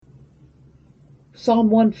Psalm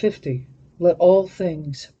 150. Let all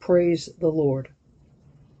things praise the Lord.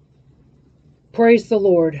 Praise the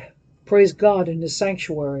Lord. Praise God in his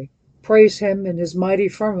sanctuary. Praise him in his mighty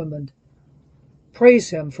firmament. Praise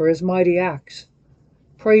him for his mighty acts.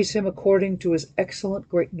 Praise him according to his excellent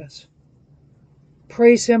greatness.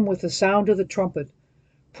 Praise him with the sound of the trumpet.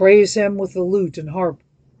 Praise him with the lute and harp.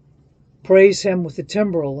 Praise him with the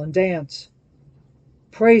timbrel and dance.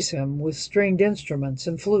 Praise him with stringed instruments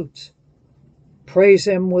and flutes. Praise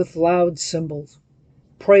him with loud cymbals.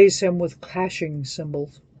 Praise him with clashing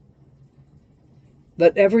cymbals.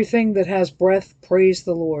 Let everything that has breath praise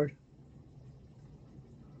the Lord.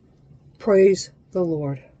 Praise the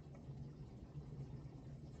Lord.